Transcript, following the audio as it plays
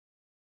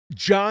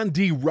John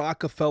D.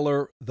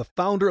 Rockefeller, the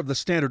founder of the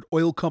Standard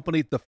Oil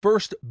Company, the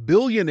first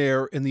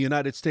billionaire in the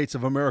United States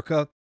of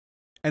America,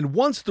 and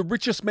once the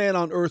richest man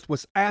on earth,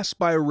 was asked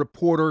by a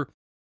reporter,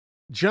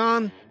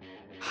 "John,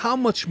 how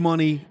much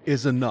money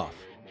is enough?"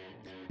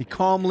 He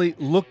calmly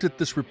looked at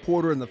this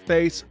reporter in the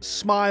face,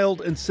 smiled,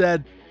 and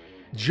said,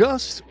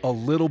 "Just a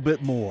little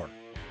bit more."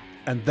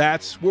 And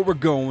that's where we're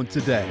going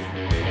today.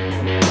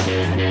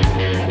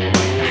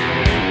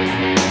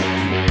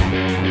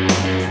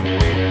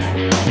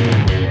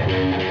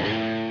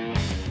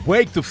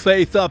 Wake the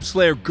faith up,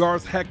 Slayer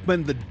Garth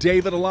Heckman, the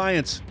David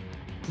Alliance.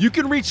 You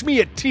can reach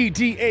me at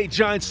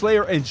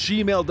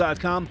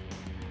tdagiantslayer@gmail.com.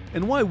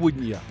 And why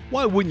wouldn't you?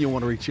 Why wouldn't you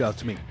want to reach out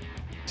to me?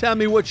 Tell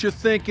me what you're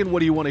thinking. What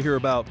do you want to hear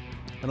about?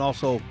 And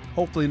also,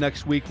 hopefully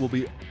next week we'll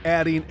be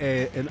adding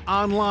an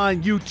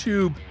online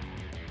YouTube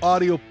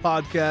audio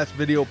podcast,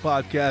 video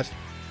podcast.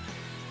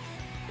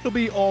 It'll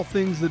be all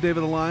things the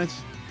David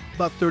Alliance,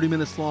 about 30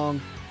 minutes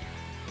long.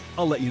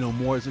 I'll let you know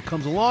more as it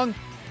comes along.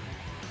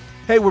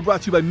 Hey, we're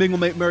brought to you by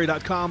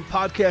MingleMateMarry.com,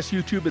 podcast,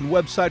 YouTube, and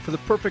website for the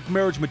perfect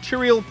marriage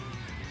material.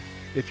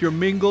 If you're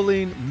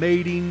mingling,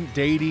 mating,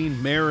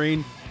 dating,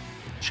 marrying,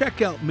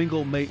 check out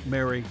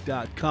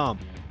MingleMateMarry.com.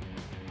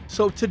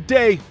 So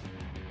today,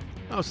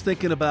 I was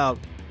thinking about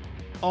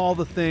all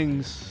the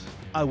things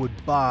I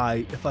would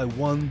buy if I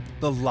won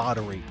the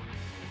lottery.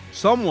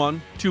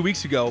 Someone, 2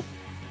 weeks ago,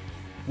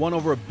 won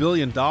over $1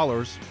 billion.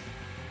 I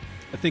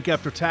think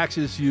after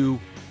taxes, you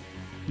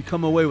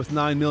come away with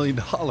 $9 million.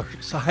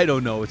 I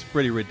don't know. It's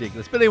pretty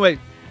ridiculous. But anyway,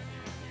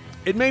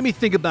 it made me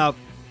think about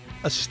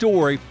a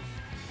story.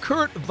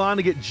 Kurt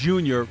Vonnegut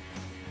Jr.,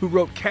 who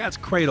wrote Cat's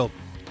Cradle,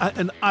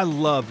 and I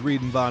loved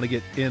reading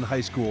Vonnegut in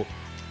high school.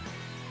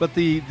 But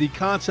the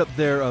concept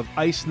there of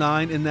Ice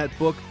Nine in that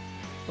book,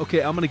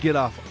 okay, I'm going to get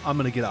off.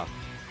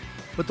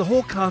 But the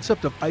whole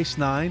concept of Ice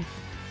Nine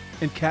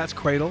and Cat's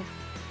Cradle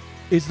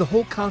is the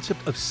whole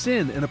concept of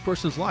sin in a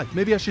person's life.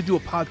 Maybe I should do a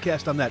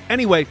podcast on that.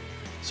 Anyway,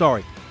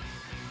 sorry.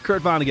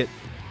 Kurt Vonnegut.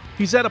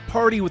 He's at a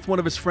party with one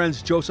of his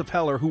friends, Joseph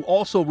Heller, who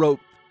also wrote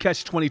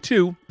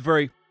Catch-22, a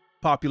very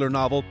popular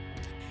novel.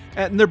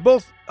 And they're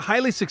both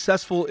highly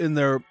successful in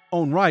their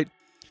own right.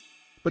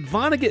 But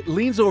Vonnegut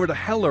leans over to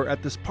Heller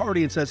at this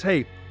party and says,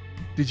 "Hey,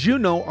 did you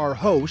know our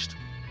host,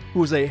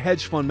 who was a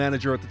hedge fund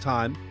manager at the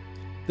time,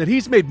 that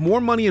he's made more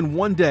money in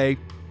one day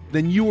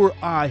than you or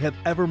I have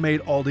ever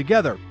made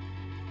altogether?"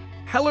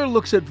 Heller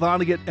looks at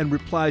Vonnegut and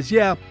replies,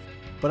 "Yeah,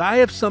 but I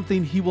have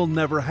something he will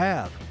never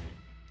have.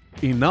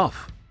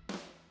 Enough."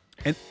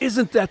 And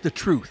isn't that the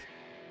truth?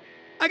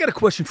 I got a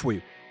question for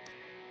you.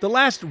 The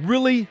last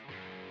let's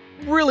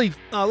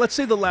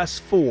say the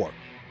last 4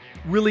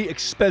 really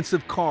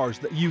expensive cars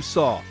that you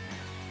saw,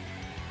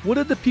 what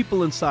did the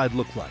people inside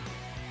look like?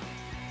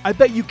 I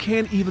bet you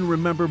can't even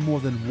remember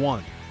more than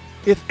one,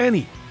 if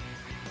any.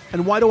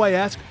 And why do I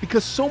ask?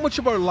 Because so much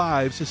of our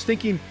lives is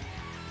thinking,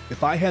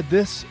 if I had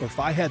this, or if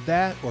I had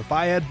that, or if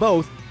I had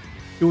both,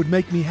 it would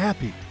make me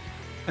happy.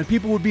 And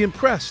people would be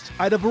impressed.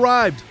 I'd have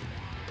arrived.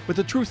 But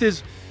the truth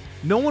is,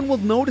 no one will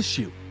notice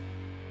you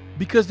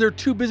because they're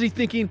too busy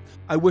thinking,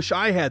 I wish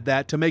I had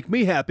that to make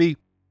me happy.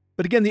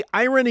 But again, the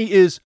irony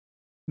is,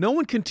 no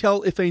one can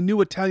tell if a new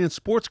Italian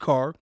sports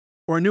car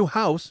or a new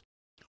house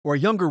or a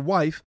younger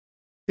wife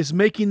is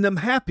making them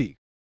happy.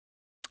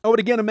 I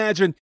would again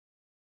imagine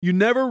you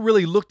never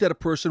really looked at a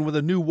person with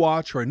a new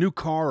watch or a new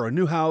car or a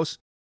new house,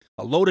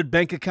 a loaded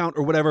bank account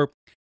or whatever.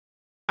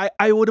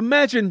 I would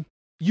imagine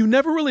you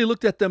never really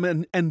looked at them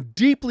and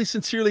deeply,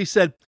 sincerely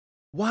said,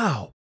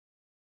 "Wow,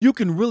 you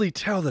can really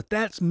tell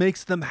that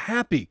makes them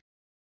happy."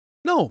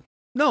 No,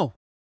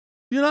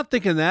 you're not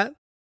thinking that.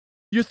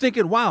 You're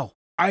thinking, "Wow,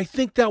 I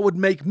think that would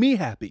make me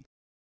happy."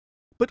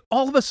 But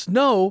all of us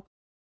know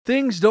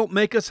things don't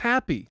make us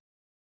happy.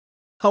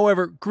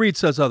 However, greed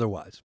says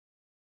otherwise.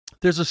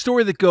 There's a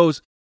story that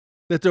goes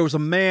that there was a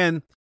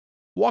man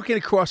walking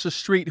across the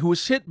street who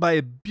was hit by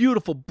a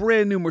beautiful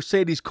brand new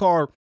Mercedes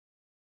car,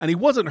 and he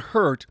wasn't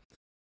hurt.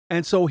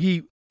 And so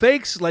he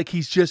fakes like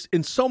he's just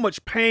in so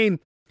much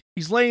pain.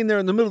 He's laying there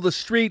in the middle of the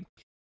street,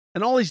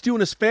 and all he's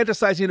doing is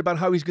fantasizing about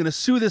how he's going to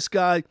sue this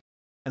guy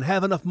and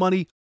have enough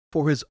money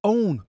for his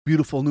own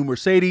beautiful new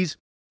Mercedes.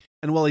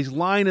 And while he's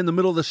lying in the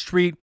middle of the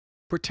street,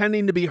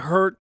 pretending to be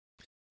hurt,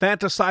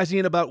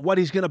 fantasizing about what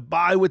he's going to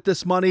buy with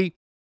this money,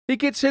 he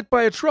gets hit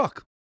by a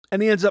truck,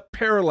 and he ends up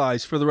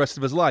paralyzed for the rest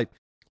of his life.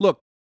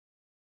 Look,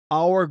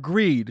 our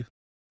greed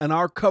and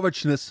our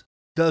covetousness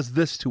does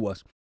this to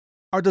us.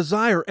 Our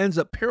desire ends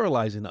up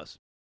paralyzing us.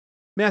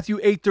 Matthew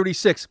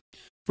 8:36,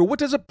 "For what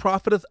does it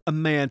profiteth a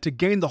man to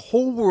gain the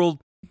whole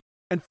world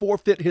and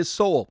forfeit his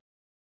soul?"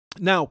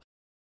 Now,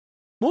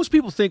 most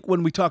people think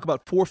when we talk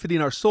about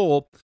forfeiting our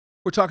soul,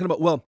 we're talking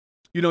about, well,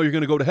 you're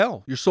going to go to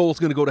hell. Your soul's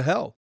going to go to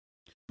hell.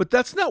 But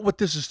that's not what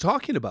this is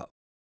talking about.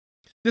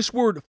 This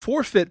word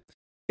forfeit,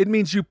 it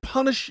means you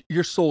punish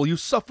your soul, you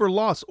suffer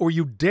loss, or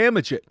you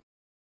damage it.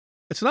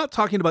 It's not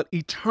talking about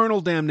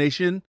eternal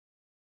damnation.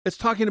 It's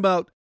talking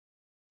about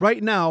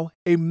right now,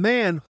 a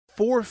man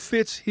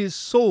forfeits his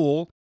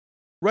soul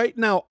right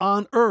now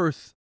on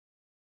earth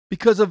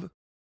because of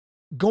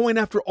going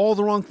after all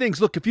the wrong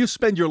things. Look, if you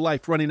spend your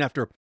life running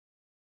after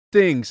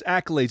things,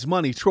 accolades,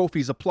 money,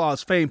 trophies,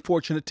 applause, fame,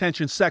 fortune,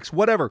 attention, sex,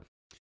 whatever,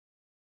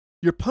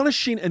 you're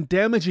punishing and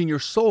damaging your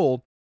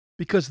soul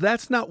because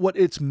that's not what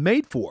it's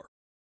made for.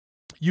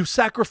 You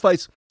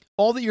sacrifice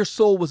all that your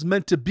soul was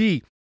meant to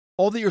be,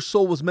 all that your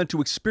soul was meant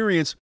to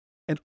experience,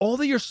 and all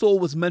that your soul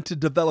was meant to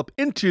develop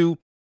into,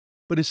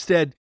 but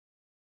instead,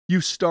 you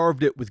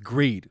starved it with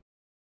greed.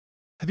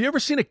 Have you ever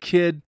seen a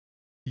kid,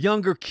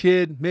 younger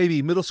kid,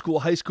 maybe middle school,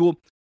 high school,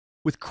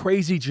 with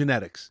crazy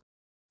genetics?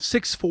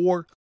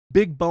 6'4",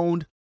 big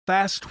boned,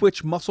 fast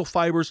twitch muscle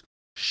fibers,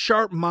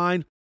 sharp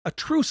mind, a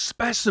true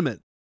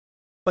specimen.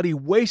 But he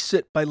wastes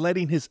it by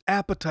letting his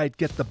appetite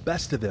get the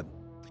best of him.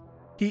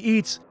 He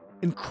eats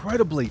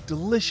incredibly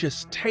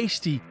delicious,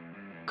 tasty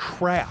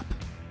crap.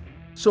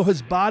 So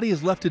his body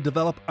is left to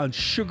develop on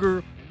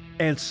sugar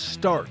and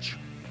starch.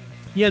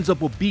 He ends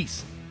up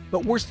obese.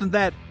 But worse than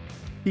that,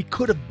 he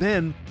could have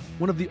been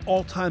one of the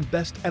all-time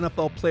best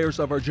NFL players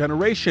of our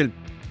generation.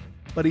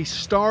 But he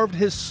starved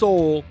his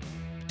soul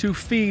to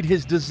feed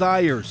his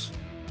desires.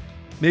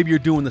 Maybe you're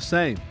doing the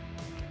same.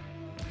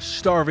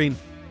 Starving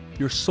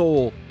your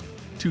soul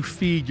to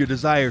feed your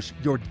desires.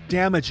 You're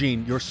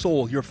damaging your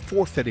soul. You're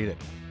forfeiting it.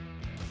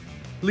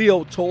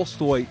 Leo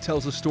Tolstoy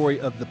tells the story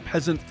of the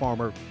peasant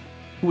farmer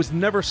who was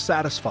never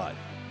satisfied.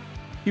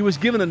 He was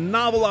given a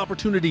novel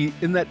opportunity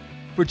in that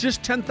for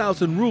just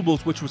 10,000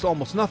 rubles, which was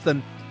almost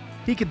nothing,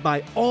 he could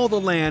buy all the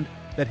land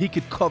that he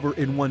could cover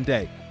in one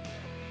day.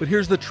 But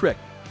here's the trick.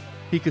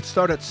 He could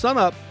start at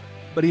sunup,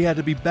 but he had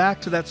to be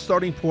back to that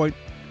starting point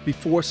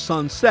before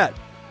sunset.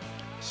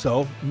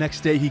 So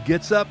next day he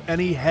gets up and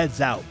he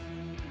heads out.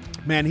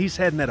 Man, he's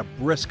heading at a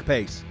brisk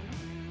pace.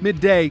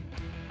 Midday,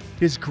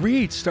 his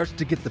greed starts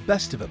to get the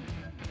best of him,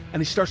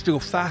 and he starts to go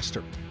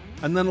faster,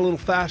 and then a little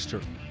faster.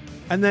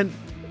 And then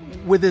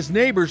with his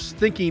neighbors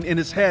thinking in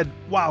his head,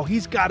 wow,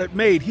 he's got it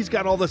made, he's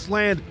got all this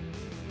land,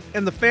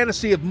 and the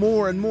fantasy of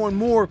more and more and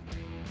more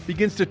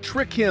begins to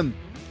trick him.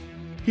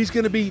 He's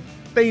going to be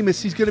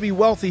famous, he's going to be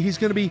wealthy, he's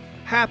going to be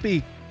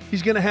happy,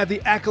 he's going to have the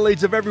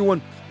accolades of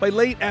everyone. By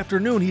late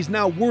afternoon, he's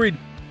now worried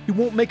he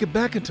won't make it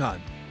back in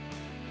time.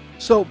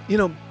 So,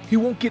 he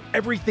won't get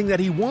everything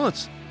that he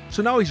wants.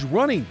 So now he's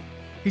running.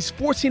 He's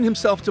forcing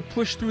himself to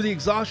push through the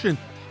exhaustion.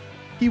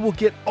 He will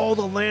get all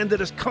the land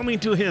that is coming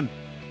to him.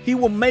 He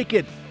will make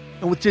it.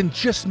 And within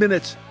just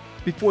minutes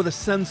before the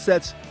sun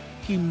sets,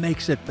 he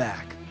makes it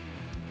back.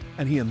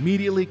 And he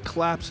immediately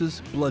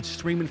collapses, blood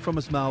streaming from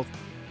his mouth,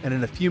 and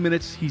in a few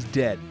minutes, he's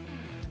dead.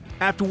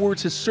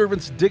 Afterwards, his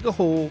servants dig a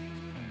hole,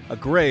 a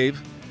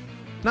grave,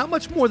 not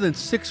much more than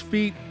 6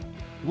 feet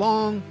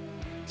long,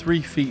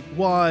 3 feet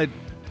wide,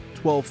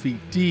 12 feet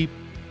deep.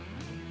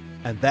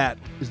 And that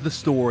is the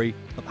story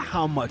of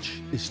how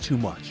much is too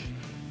much.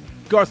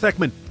 Garth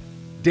Ekman,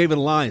 David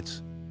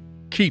Alliance,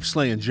 keep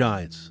slaying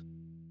giants.